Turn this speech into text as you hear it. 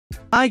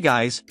Hi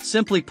guys,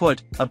 simply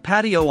put, a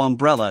patio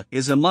umbrella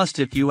is a must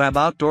if you have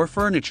outdoor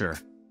furniture.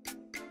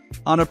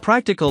 On a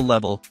practical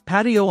level,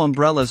 patio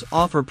umbrellas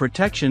offer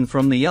protection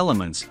from the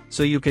elements,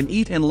 so you can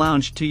eat and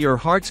lounge to your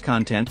heart's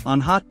content on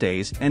hot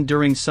days and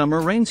during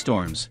summer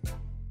rainstorms.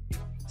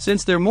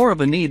 Since they're more of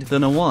a need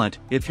than a want,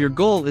 if your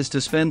goal is to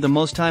spend the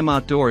most time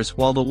outdoors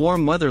while the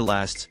warm weather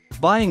lasts,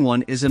 buying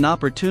one is an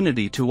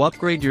opportunity to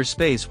upgrade your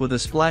space with a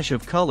splash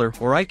of color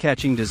or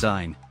eye-catching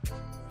design.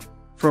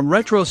 From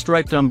retro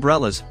striped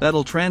umbrellas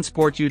that'll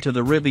transport you to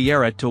the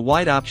Riviera to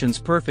wide options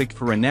perfect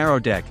for a narrow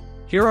deck,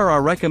 here are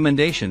our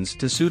recommendations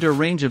to suit a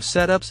range of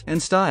setups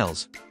and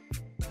styles.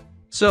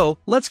 So,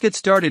 let's get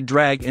started.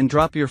 Drag and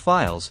drop your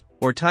files,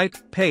 or type,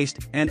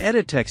 paste, and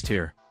edit text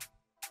here.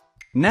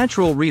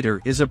 Natural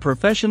Reader is a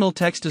professional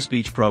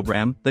text-to-speech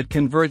program that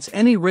converts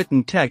any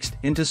written text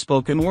into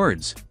spoken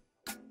words.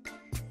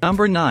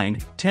 Number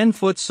 9,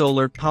 10-foot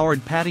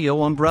solar-powered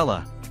patio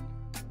umbrella.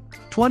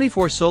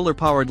 24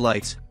 solar-powered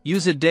lights,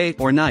 use it day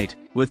or night,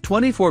 with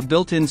 24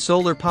 built-in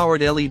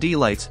solar-powered LED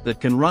lights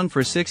that can run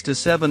for 6 to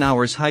 7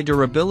 hours. High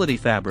durability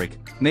fabric,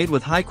 made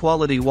with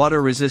high-quality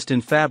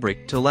water-resistant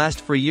fabric to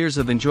last for years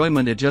of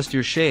enjoyment. Adjust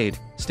your shade,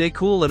 stay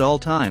cool at all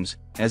times,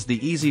 as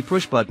the easy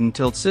push-button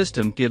tilt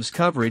system gives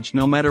coverage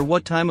no matter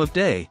what time of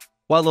day,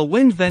 while a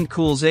wind vent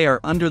cools air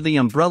under the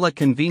umbrella.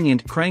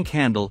 Convenient crank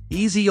handle,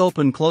 easy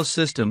open-close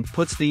system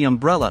puts the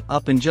umbrella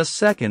up in just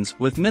seconds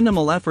with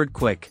minimal effort.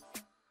 Quick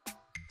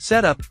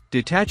setup,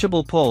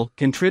 detachable pole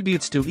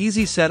contributes to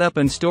easy setup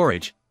and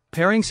storage.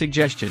 Pairing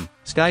suggestion,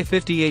 Sky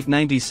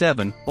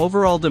 5897,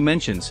 overall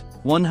dimensions,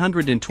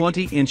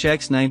 120 inch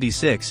x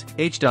 96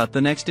 h.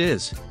 The next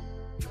is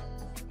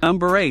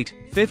Number 8,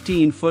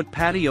 15-foot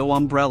patio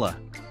umbrella.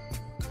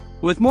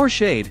 With more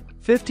shade,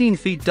 15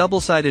 feet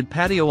double-sided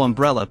patio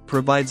umbrella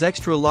provides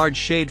extra large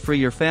shade for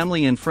your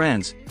family and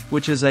friends,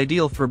 which is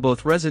ideal for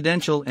both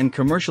residential and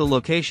commercial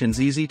locations.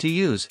 Easy to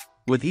use,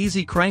 with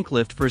easy crank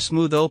lift for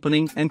smooth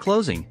opening and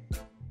closing.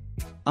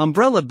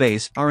 Umbrella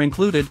base are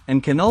included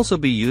and can also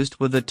be used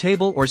with a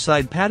table or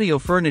side patio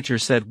furniture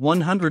set.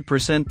 100%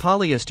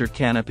 polyester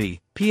canopy.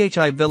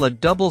 PHI Villa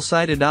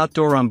double-sided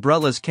outdoor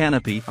umbrellas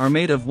canopy are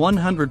made of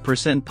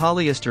 100%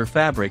 polyester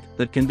fabric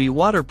that can be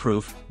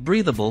waterproof,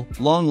 breathable,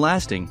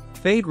 long-lasting,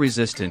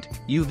 fade-resistant,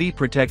 UV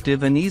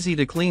protective and easy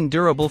to clean.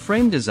 Durable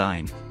frame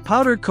design.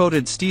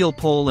 Powder-coated steel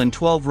pole and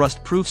 12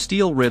 rust-proof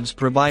steel ribs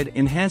provide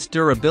enhanced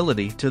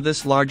durability to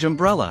this large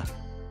umbrella.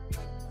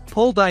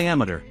 Pole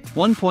diameter,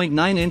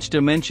 1.9 inch.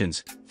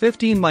 Dimensions,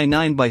 15 by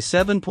 9 by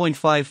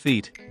 7.5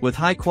 feet, with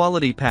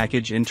high-quality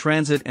package in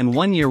transit and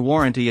 1-year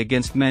warranty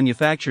against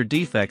manufacturer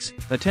defects.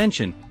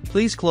 Attention,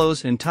 please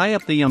close and tie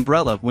up the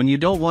umbrella when you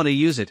don't want to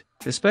use it,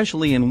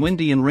 especially in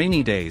windy and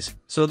rainy days,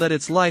 so that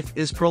its life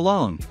is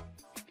prolonged.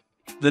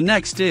 The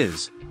next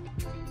is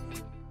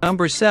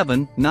Number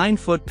 7,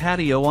 9-foot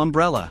patio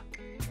umbrella.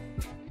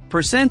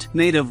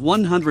 Made of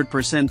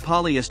 100%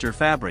 polyester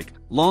fabric,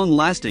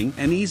 long-lasting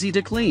and easy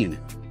to clean.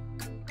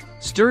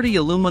 Sturdy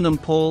aluminum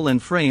pole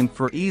and frame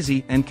for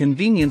easy and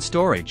convenient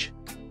storage.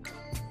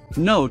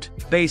 Note,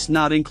 base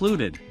not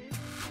included.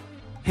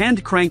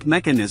 Hand crank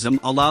mechanism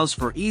allows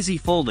for easy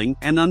folding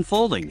and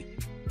unfolding.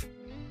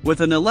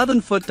 With an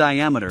 11-foot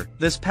diameter,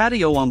 this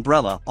patio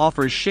umbrella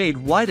offers shade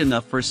wide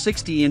enough for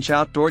 60-inch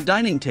outdoor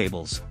dining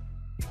tables.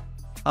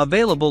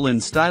 Available in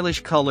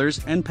stylish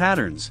colors and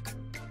patterns.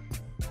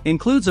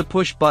 Includes a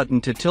push button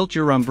to tilt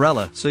your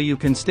umbrella so you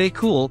can stay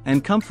cool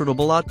and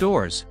comfortable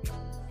outdoors.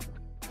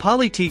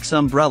 Polyteek's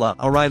umbrella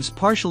arrives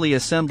partially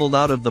assembled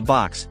out of the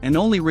box and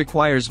only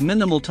requires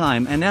minimal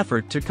time and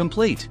effort to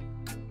complete.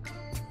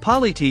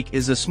 Polyteek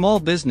is a small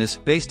business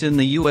based in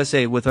the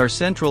USA with our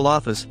central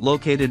office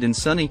located in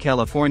sunny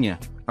California.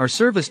 Our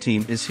service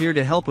team is here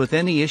to help with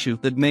any issue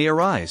that may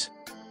arise.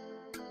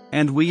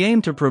 And we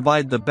aim to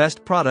provide the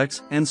best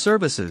products and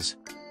services.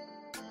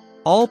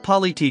 All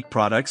Polyteek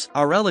products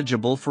are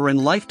eligible for a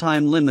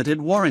lifetime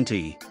limited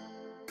warranty.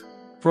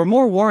 For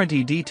more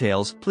warranty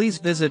details, please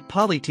visit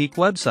Polyteek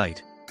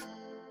website.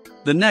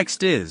 The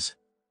next is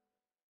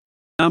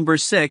Number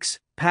 6,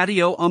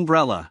 patio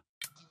umbrella.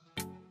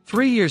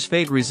 3 years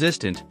fade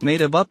resistant,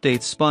 made of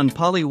updates spun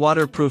poly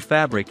waterproof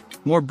fabric,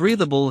 more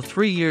breathable.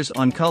 3 years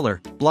on color,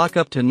 block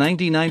up to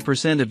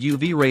 99% of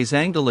UV rays.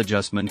 Angle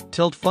adjustment,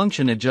 tilt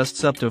function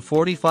adjusts up to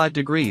 45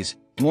 degrees,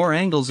 more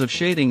angles of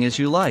shading as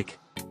you like.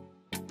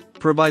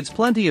 Provides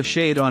plenty of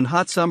shade on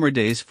hot summer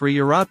days for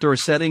your outdoor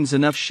settings.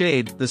 Enough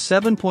shade. The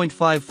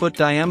 7.5-foot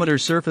diameter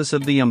surface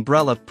of the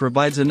umbrella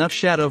provides enough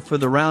shadow for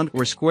the round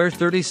or square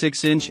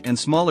 36-inch and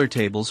smaller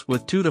tables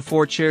with 2 to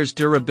 4 chairs.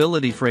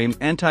 Durability frame,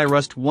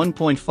 anti-rust.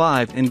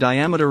 1.5 in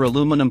diameter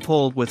aluminum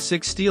pole with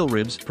 6 steel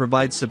ribs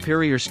provides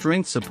superior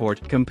strength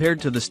support compared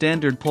to the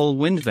standard pole.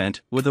 Wind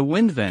vent. With a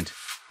wind vent,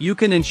 you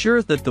can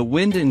ensure that the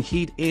wind and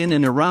heat in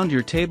and around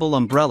your table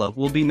umbrella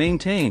will be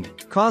maintained,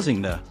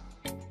 causing the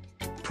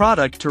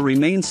product to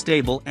remain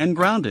stable and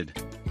grounded.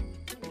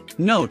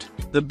 Note,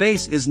 the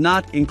base is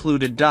not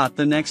included.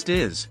 The next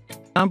is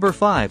Number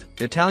 5,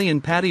 Italian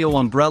Patio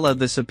Umbrella.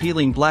 This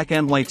appealing black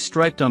and white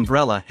striped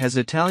umbrella has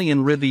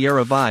Italian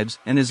Riviera vibes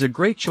and is a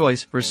great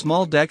choice for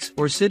small decks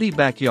or city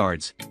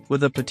backyards,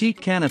 with a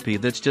petite canopy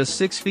that's just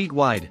 6 feet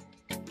wide.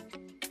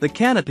 The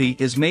canopy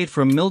is made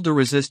from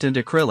mildew-resistant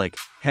acrylic,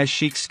 has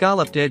chic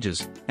scalloped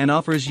edges, and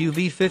offers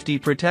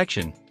UV-50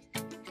 protection.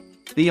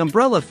 The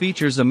umbrella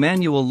features a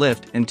manual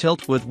lift and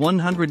tilt with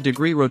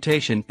 100-degree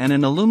rotation and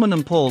an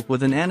aluminum pole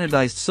with an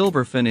anodized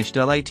silver finish.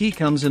 It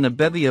comes in a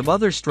bevy of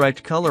other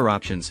striped color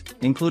options,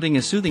 including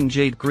a soothing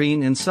jade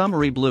green and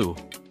summery blue.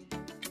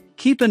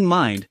 Keep in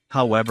mind,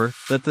 however,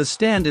 that the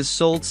stand is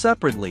sold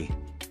separately.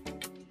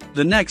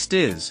 The next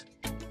is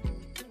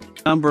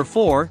Number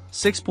 4,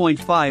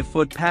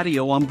 6.5-foot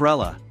Patio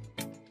Umbrella.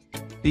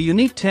 The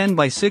unique 10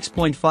 by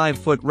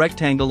 6.5-foot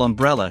rectangle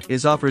umbrella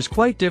offers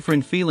quite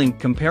different feeling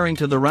comparing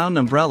to the round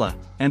umbrella,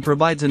 and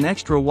provides an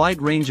extra wide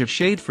range of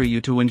shade for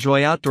you to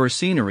enjoy outdoor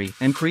scenery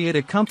and create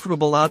a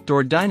comfortable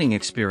outdoor dining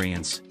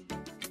experience.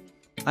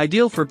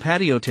 Ideal for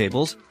patio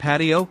tables,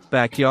 patio,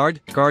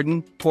 backyard,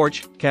 garden,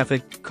 porch, cafe,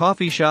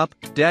 coffee shop,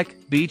 deck,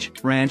 beach,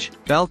 ranch,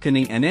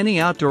 balcony, and any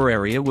outdoor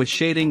area with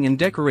shading and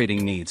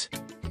decorating needs.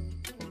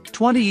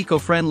 20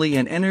 eco-friendly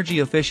and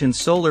energy-efficient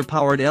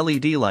solar-powered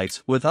LED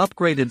lights with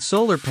upgraded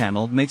solar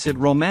panel makes it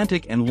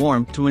romantic and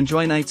warm to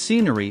enjoy night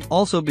scenery,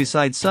 also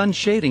besides sun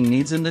shading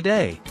needs in the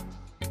day.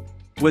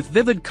 With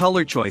vivid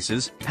color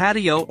choices,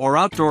 patio or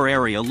outdoor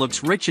area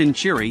looks rich and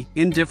cheery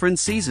in different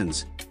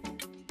seasons.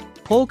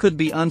 Pole could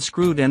be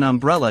unscrewed and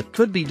umbrella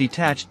could be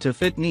detached to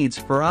fit needs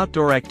for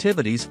outdoor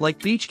activities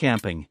like beach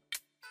camping.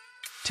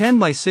 10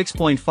 by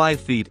 6.5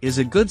 feet is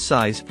a good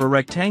size for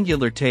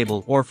rectangular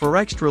table or for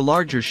extra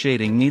larger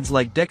shading needs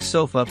like deck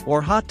sofa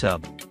or hot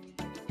tub.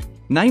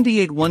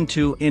 98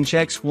 1/2-inch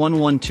x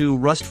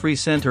 112 rust-free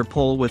center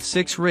pole with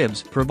 6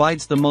 ribs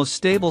provides the most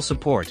stable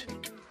support.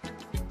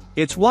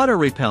 It's water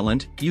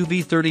repellent,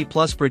 UV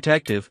 30+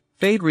 protective,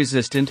 fade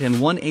resistant, and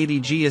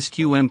 180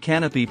 GSQM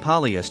canopy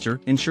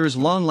polyester ensures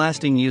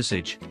long-lasting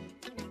usage.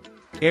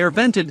 Air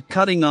vented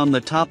cutting on the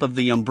top of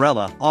the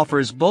umbrella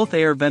offers both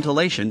air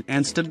ventilation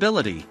and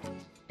stability.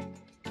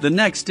 The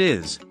next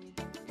is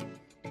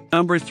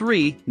Number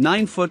 3,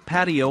 9-foot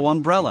Patio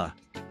Umbrella.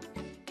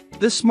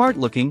 This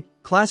smart-looking,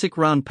 classic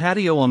round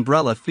patio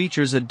umbrella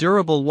features a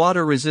durable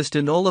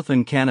water-resistant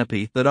olefin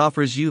canopy that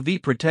offers UV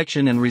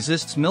protection and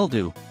resists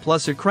mildew,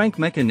 plus a crank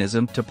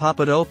mechanism to pop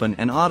it open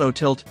and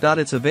auto-tilt.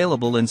 It's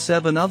available in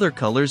 7 other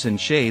colors and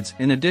shades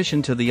in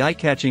addition to the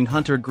eye-catching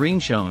hunter green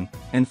shown,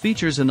 and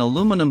features an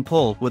aluminum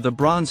pole with a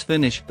bronze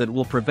finish that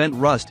will prevent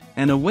rust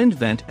and a wind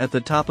vent at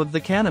the top of the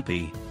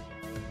canopy.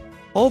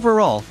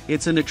 Overall,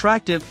 it's an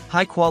attractive,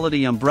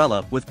 high-quality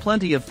umbrella with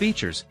plenty of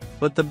features,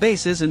 but the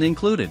base isn't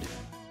included.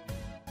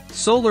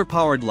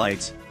 Solar-powered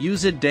lights,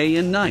 use it day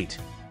and night.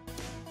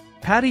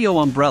 Patio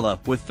umbrella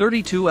with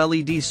 32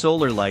 LED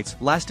solar lights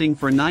lasting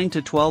for 9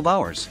 to 12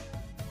 hours.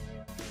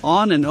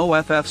 On and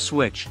OFF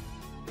switch.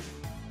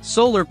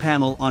 Solar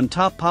panel on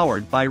top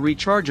powered by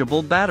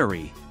rechargeable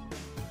battery.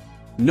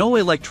 No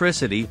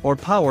electricity or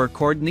power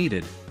cord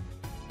needed.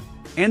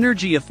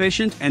 Energy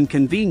efficient and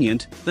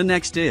convenient. The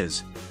next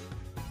is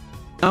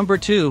Number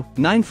 2,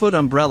 9-foot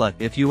umbrella.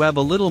 If you have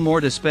a little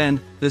more to spend,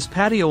 this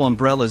patio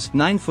umbrella's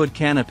 9-foot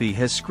canopy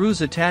has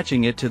screws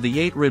attaching it to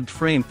the 8-ribbed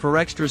frame for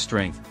extra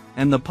strength,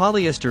 and the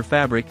polyester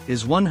fabric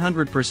is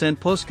 100%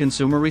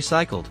 post-consumer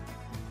recycled.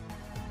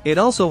 It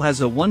also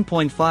has a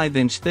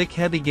 1.5-inch thick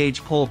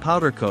heavy-gauge pole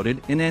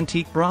powder-coated in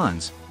antique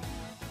bronze.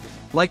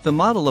 Like the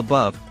model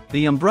above,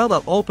 the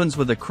umbrella opens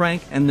with a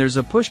crank and there's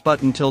a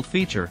push-button tilt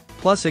feature,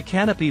 plus a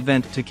canopy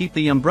vent to keep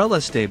the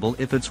umbrella stable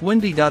if it's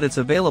windy. It's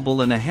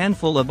available in a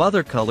handful of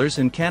other colors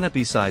and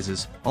canopy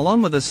sizes,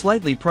 along with a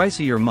slightly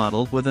pricier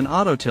model with an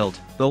auto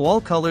tilt, though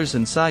all colors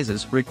and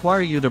sizes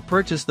require you to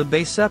purchase the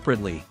base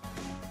separately.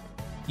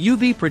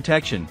 UV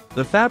protection.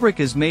 The fabric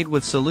is made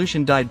with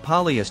solution-dyed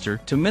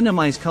polyester to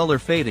minimize color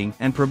fading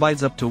and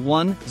provides up to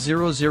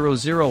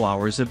 1,000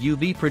 hours of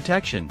UV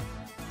protection.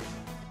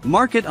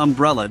 Market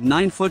umbrella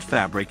 9-foot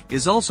fabric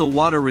is also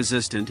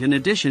water-resistant in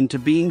addition to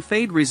being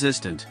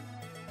fade-resistant.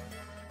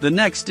 The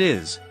next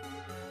is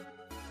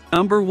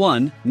Number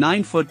 1,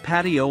 9-foot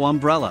Patio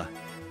Umbrella.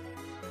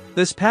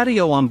 This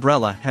patio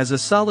umbrella has a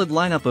solid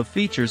lineup of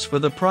features for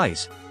the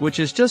price, which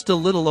is just a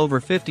little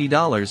over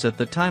 $50 at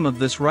the time of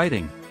this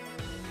writing.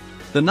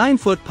 The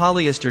 9-foot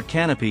polyester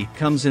canopy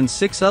comes in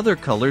 6 other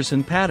colors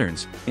and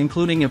patterns,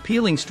 including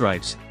appealing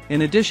stripes,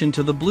 in addition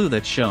to the blue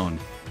that's shown.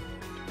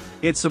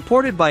 It's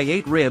supported by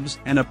 8 ribs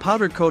and a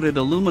powder-coated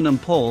aluminum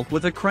pole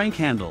with a crank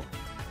handle.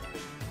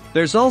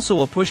 There's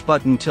also a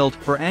push-button tilt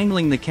for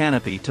angling the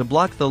canopy to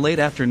block the late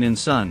afternoon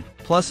sun,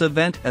 plus a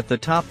vent at the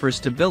top for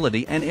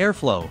stability and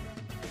airflow.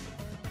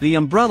 The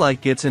umbrella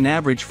gets an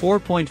average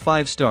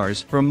 4.5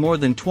 stars from more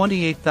than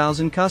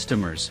 28,000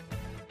 customers.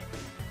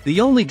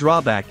 The only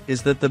drawback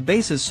is that the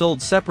base is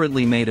sold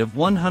separately, made of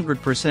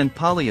 100%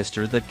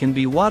 polyester that can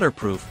be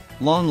waterproof,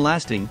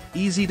 long-lasting,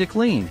 easy to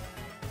clean.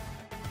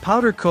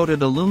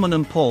 Powder-coated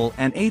aluminum pole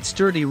and 8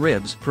 sturdy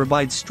ribs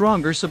provide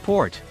stronger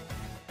support.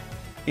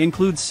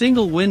 Includes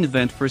single wind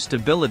vent for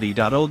stability.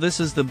 Oh, this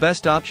is the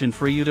best option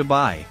for you to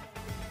buy.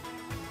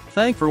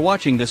 Thanks for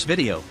watching this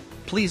video.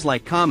 Please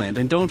like, comment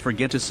and don't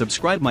forget to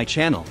subscribe my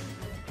channel.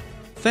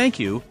 Thank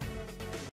you.